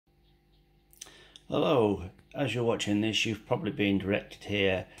Hello, as you're watching this, you've probably been directed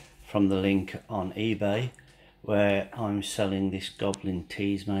here from the link on eBay where I'm selling this Goblin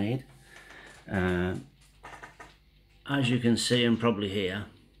Teasmaid. As you can see and probably hear,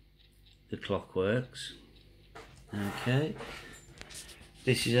 the clock works. Okay,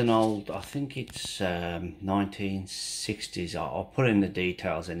 this is an old, I think it's 1960s. I'll put in the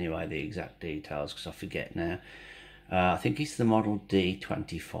details anyway, the exact details, because I forget now. I think it's the model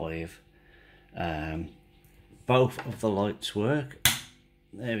D25. Both of the lights work.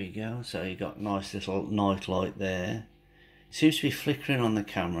 There we go, so you got nice little night light there. It seems to be flickering on the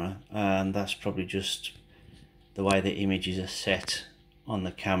camera, and that's probably just the way the images are set on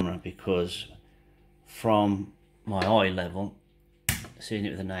the camera, because from my eye level, seeing it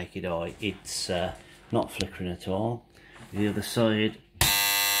with the naked eye, it's not flickering at all. The other side,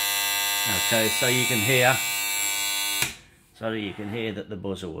 okay, so you can hear that the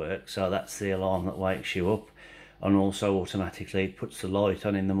buzzer works, so that's the alarm that wakes you up, and also automatically it puts the light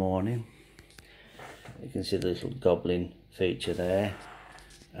on in the morning. You can see the little Goblin feature there.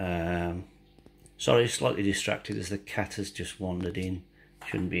 Sorry, slightly distracted as the cat has just wandered in.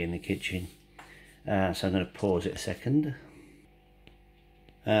 Shouldn't be in the kitchen. So I'm going to pause it a second.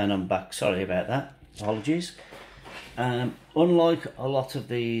 And I'm back, sorry about that, apologies. Unlike a lot of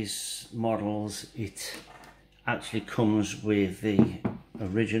these models, it actually comes with the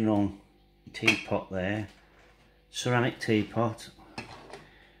original teapot there, ceramic teapot,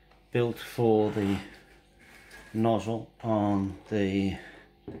 built for the nozzle on the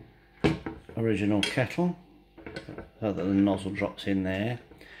original kettle, so that the nozzle drops in there.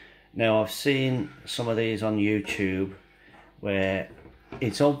 Now I've seen some of these on YouTube where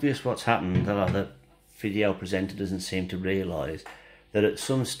it's obvious what's happened. A lot of the video presenter doesn't seem to realise that at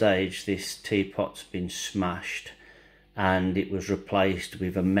some stage this teapot's been smashed and it was replaced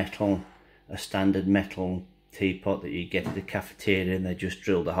with a standard metal teapot that you get at the cafeteria, and they just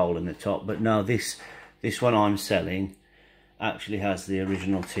drilled a hole in the top. But no, this one I'm selling actually has the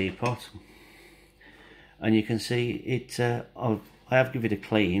original teapot, and you can see it. I have given it a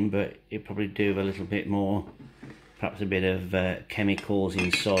clean, but it probably do a little bit more, perhaps a bit of chemicals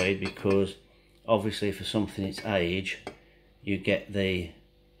inside, because obviously for something its age, you get the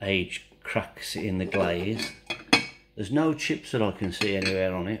age cracks in the glaze. There's no chips that I can see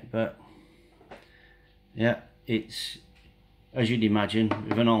anywhere on it, but yeah, it's, as you'd imagine,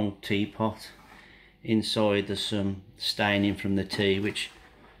 with an old teapot. Inside there's some staining from the tea, which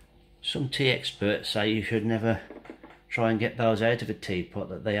some tea experts say you should never try and get those out of a teapot,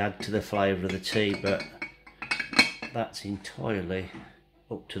 that they add to the flavour of the tea, but that's entirely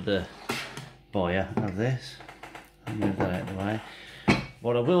up to the buyer of this. I'll move that out of the way.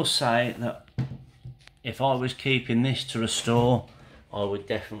 But I will say that if I was keeping this to restore, I would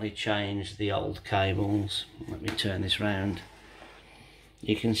definitely change the old cables. Let me turn this round.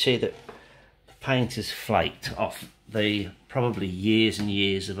 You can see that the paint has flaked off the probably years and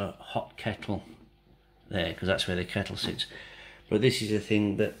years of a hot kettle there, because that's where the kettle sits. But this is a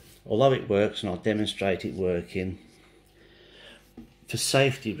thing that, although it works, and I'll demonstrate it working, for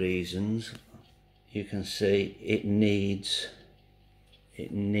safety reasons, you can see it needs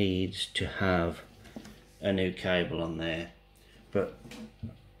to have a new cable on there. But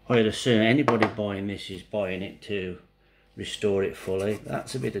I'd assume anybody buying this is buying it to restore it fully.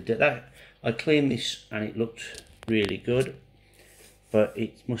 That's a bit of that. I cleaned this and it looked really good, but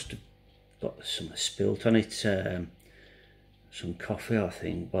it must have got some spilt on it, some coffee, I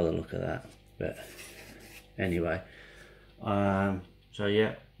think, by the look of that. But anyway, so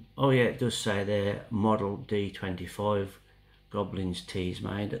yeah. Oh yeah, it does say there, model D25 Goblin's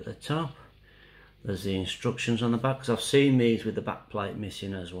Teasmaid at the top. There's the instructions on the back, because I've seen these with the back plate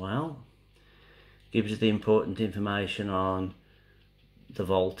missing as well. Gives you the important information on the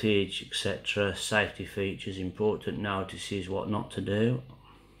voltage, etc., safety features, important notices, what not to do.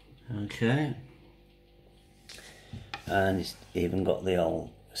 Okay. And it's even got the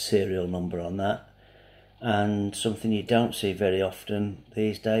old serial number on that. And something you don't see very often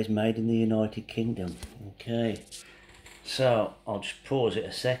these days, made in the United Kingdom. Okay, so I'll just pause it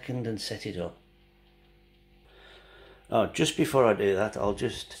a second and set it up. Oh, just before I do that, I'll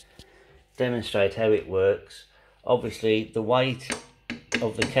just demonstrate how it works. Obviously the weight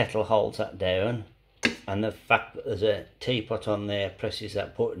of the kettle holds that down, and the fact that there's a teapot on there presses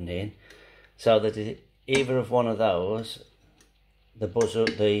that button in, so that either of one of those, the buzzer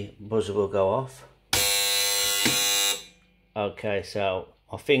will go off. Okay, so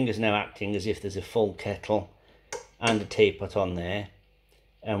my finger's now acting as if there's a full kettle and a teapot on there,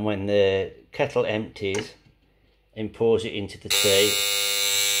 and when the kettle empties and pours it into the tea,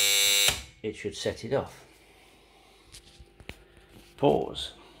 it should set it off.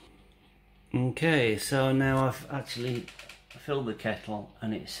 Pause. Okay, so now I've actually filled the kettle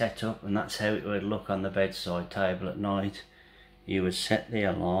and it's set up, and that's how it would look on the bedside table at night. You would set the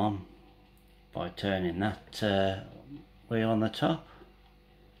alarm by turning that wheel on the top.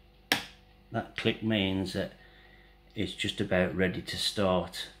 That click means that it's just about ready to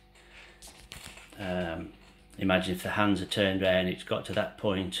start. Imagine if the hands are turned around, it's got to that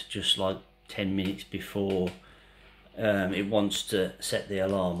point just like 10 minutes before it wants to set the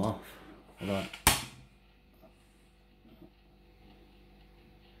alarm off. Right.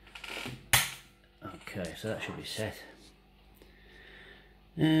 Okay, so that should be set.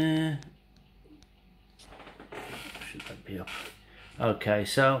 Should that be up? Okay,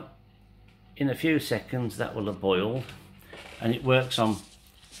 so in a few seconds that will have boiled, and it works on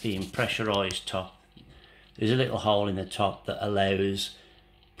being pressurised top. There's a little hole in the top that allows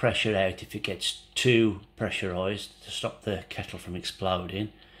pressure out if it gets too pressurised, to stop the kettle from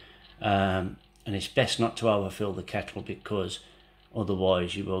exploding. And it's best not to overfill the kettle, because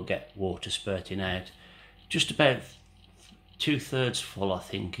otherwise you will get water spurting out. Just about 2/3 full, I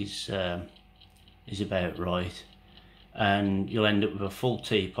think, is about right, and you'll end up with a full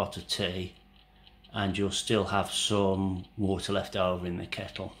teapot of tea, and you'll still have some water left over in the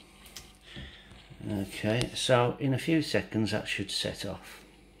kettle. Okay, so in a few seconds that should set off.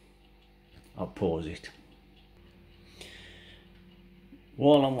 I'll pause it.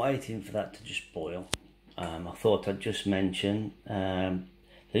 While I'm waiting for that to just boil, I thought I'd just mention there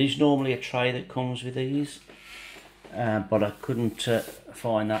is normally a tray that comes with these, but I couldn't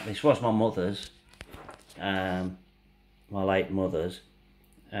find that. This was my mother's, my late mother's,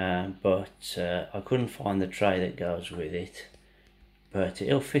 but I couldn't find the tray that goes with it. But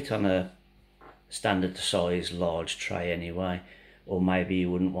it'll fit on a standard size large tray anyway, or maybe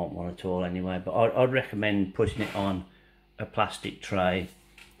you wouldn't want one at all anyway, but I'd recommend putting it on a plastic tray,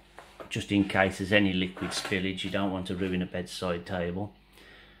 just in case there's any liquid spillage. You don't want to ruin a bedside table,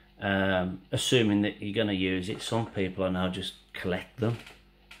 assuming that you're going to use it. Some people I know just collect them.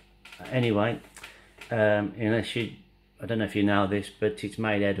 Anyway, unless you, I don't know if you know this, but it's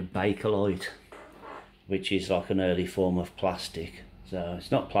made out of Bakelite, which is like an early form of plastic. So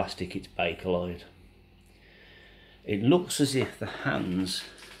it's not plastic, it's Bakelite. It looks as if the hands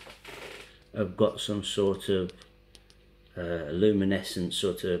have got some sort of luminescent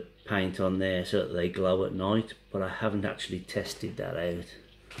sort of paint on there so that they glow at night, but I haven't actually tested that out.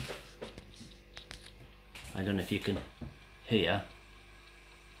 I don't know if you can hear,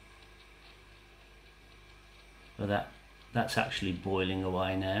 but that's actually boiling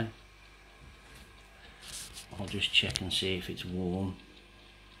away now. I'll just check and see if it's warm.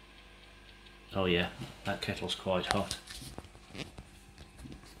 Oh yeah, that kettle's quite hot.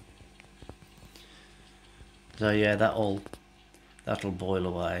 So yeah, that'll boil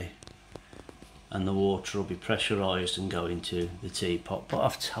away, and the water will be pressurised and go into the teapot. But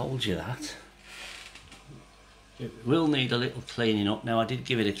I've told you that. It will need a little cleaning up. Now I did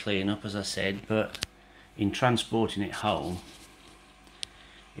give it a clean up, as I said, but in transporting it home,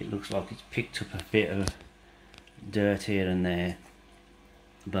 it looks like it's picked up a bit of dirt here and there.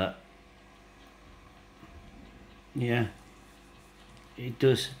 But yeah, it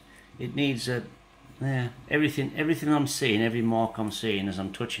does. It needs a, yeah, everything I'm seeing, every mark I'm seeing as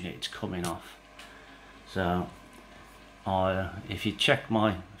I'm touching it, it's coming off. So if you check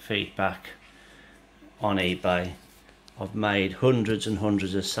my feedback on eBay, I've made hundreds and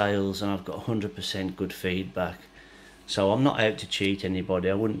hundreds of sales and I've got 100% good feedback. So I'm not out to cheat anybody.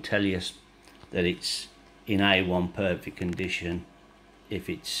 I wouldn't tell you that it's in A1 perfect condition if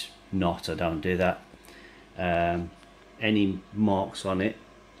it's not. I don't do that. Any marks on it,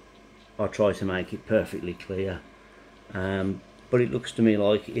 I try to make it perfectly clear, but it looks to me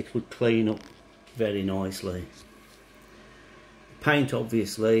like it would clean up very nicely. Paint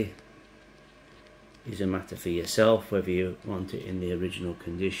obviously is a matter for yourself, whether you want it in the original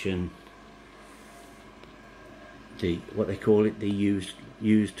condition, what they call it, the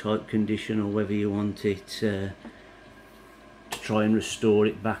used type condition, or whether you want it to try and restore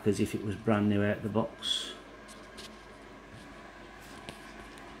it back as if it was brand new out of the box.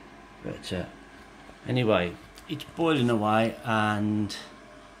 But anyway, it's boiling away and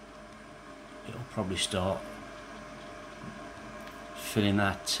it'll probably start filling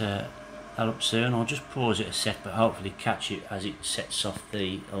that up soon. I'll just pause it a sec, but hopefully catch it as it sets off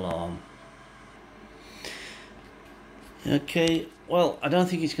the alarm. Okay, well, I don't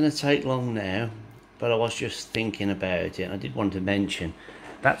think it's going to take long now, but I was just thinking about it. I did want to mention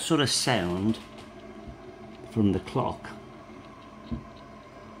that sort of sound from the clock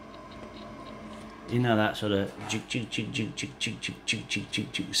You know, that sort of jig jig jig jig jig jig jig jig jig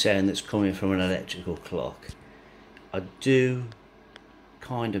jig jig sound that's coming from an electrical clock. I do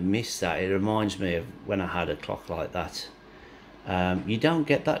kind of miss that. It reminds me of when I had a clock like that. You don't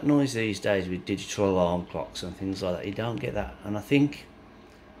get that noise these days with digital alarm clocks and things like that. You don't get that, and I think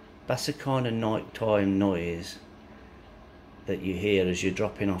that's the kind of nighttime noise that you hear as you're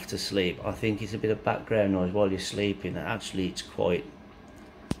dropping off to sleep. I think it's a bit of background noise while you're sleeping, and actually it's quite,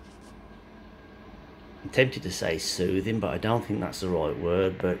 I'm tempted to say soothing, but I don't think that's the right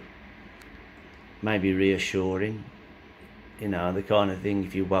word, but maybe reassuring. You know, the kind of thing,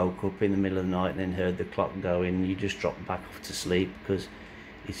 if you woke up in the middle of the night and then heard the clock going, you just drop back off to sleep because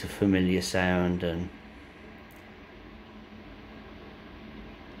it's a familiar sound, and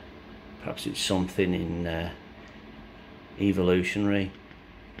perhaps it's something in evolutionary.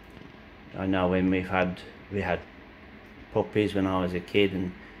 I know when we had puppies when I was a kid,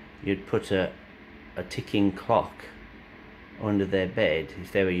 and you'd put a ticking clock under their bed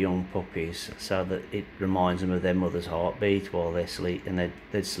if they were young puppies, so that it reminds them of their mother's heartbeat while they sleep, and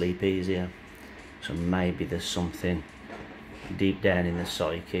they'd sleep easier. So maybe there's something deep down in the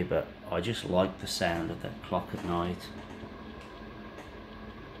psyche, but I just like the sound of that clock at night.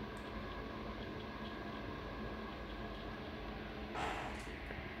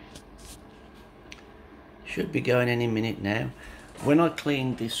 Should be going any minute now. When I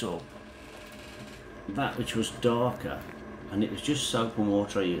cleaned this up, that which was darker, and it was just soap and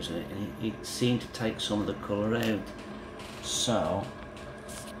water I used, and it seemed to take some of the colour out. So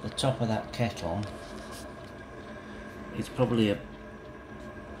the top of that kettle, it's probably a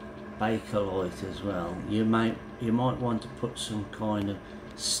Bakelite as well. You might want to put some kind of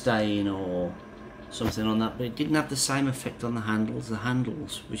stain or something on that, but it didn't have the same effect on the handles. The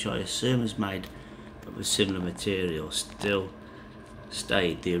handles, which I assume is made of a similar material, still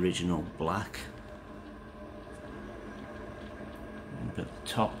stayed the original black, but the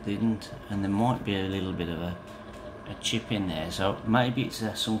top didn't, and there might be a little bit of a chip in there, so maybe it's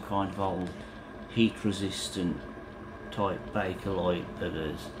some kind of old heat resistant type Bakelite that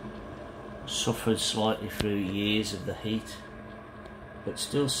has suffered slightly through years of the heat, but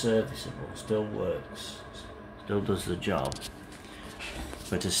still serviceable, still works, still does the job.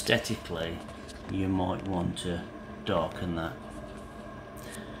 But aesthetically you might want to darken that.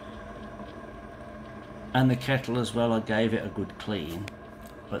 And the kettle as well, I gave it a good clean,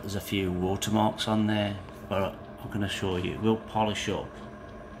 but there's a few watermarks on there, but I'm going to show you, it will polish up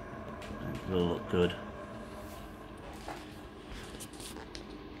and it will look good.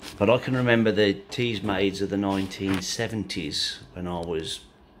 But I can remember the Teasmaids of the 1970s when I was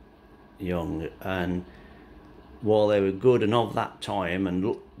young, and while they were good and of that time, and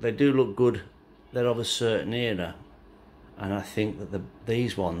look, they do look good, they're of a certain era. And I think that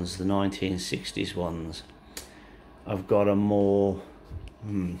these ones, the 1960s ones, have got a more,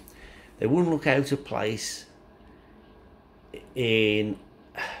 they wouldn't look out of place in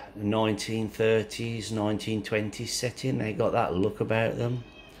 1930s, 1920s setting. They got that look about them.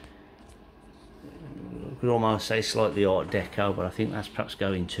 I could almost say slightly Art Deco, but I think that's perhaps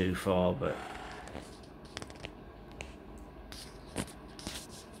going too far. But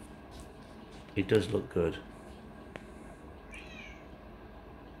it does look good.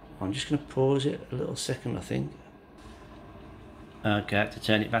 I'm just going to pause it a little second, I think. Okay, I have to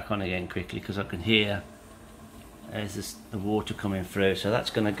turn it back on again quickly because I can hear there's the water coming through, so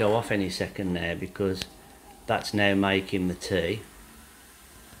that's going to go off any second now because that's now making the tea.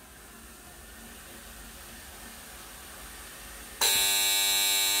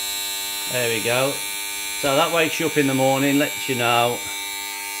 There we go. So that wakes you up in the morning, lets you know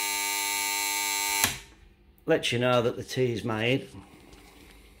that the tea's made.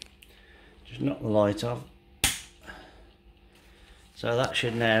 Just knock the light off. So that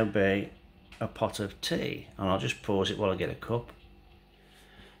should now be a pot of tea, and I'll just pause it while I get a cup.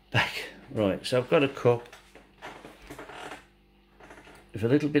 Back. Right, so I've got a cup with a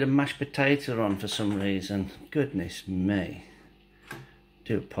little bit of mashed potato on for some reason. Goodness me.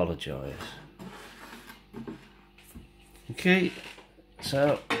 Do apologise. Okay,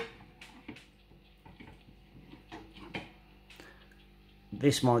 so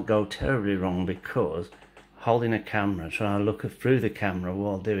this might go terribly wrong because holding a camera, trying to look through the camera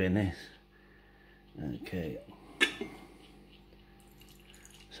while doing this. Okay.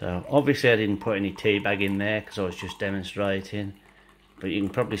 So obviously I didn't put any tea bag in there because I was just demonstrating, but you can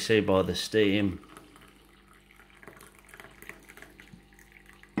probably see by the steam.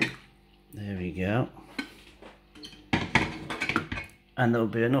 There we go. And there'll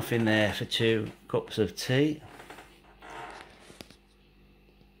be enough in there for 2 cups of tea.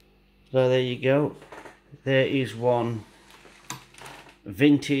 So there you go. There is one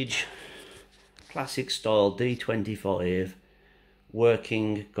vintage classic style D25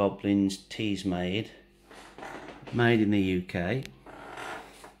 working Goblin's Teasmaid, made in the UK,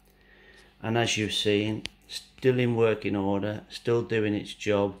 and as you've seen, still in working order, still doing its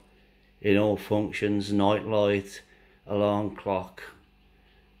job in all functions: night light, alarm clock,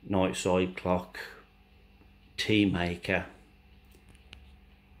 night side clock, tea maker,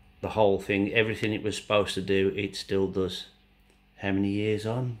 the whole thing. Everything it was supposed to do, it still does. How many years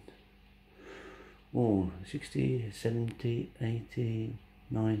on? Oh, 60, 70, 80,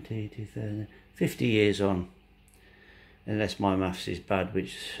 90, 2030, 50 years on. Unless my maths is bad,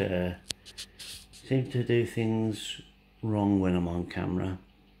 which seem to do things wrong when I'm on camera.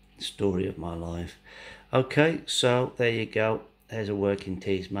 Story of my life. Okay, so there you go. There's a working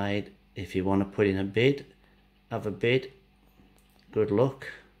Teasmaid. If you want to put in a bid, have a bid. Good luck.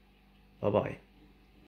 Bye bye.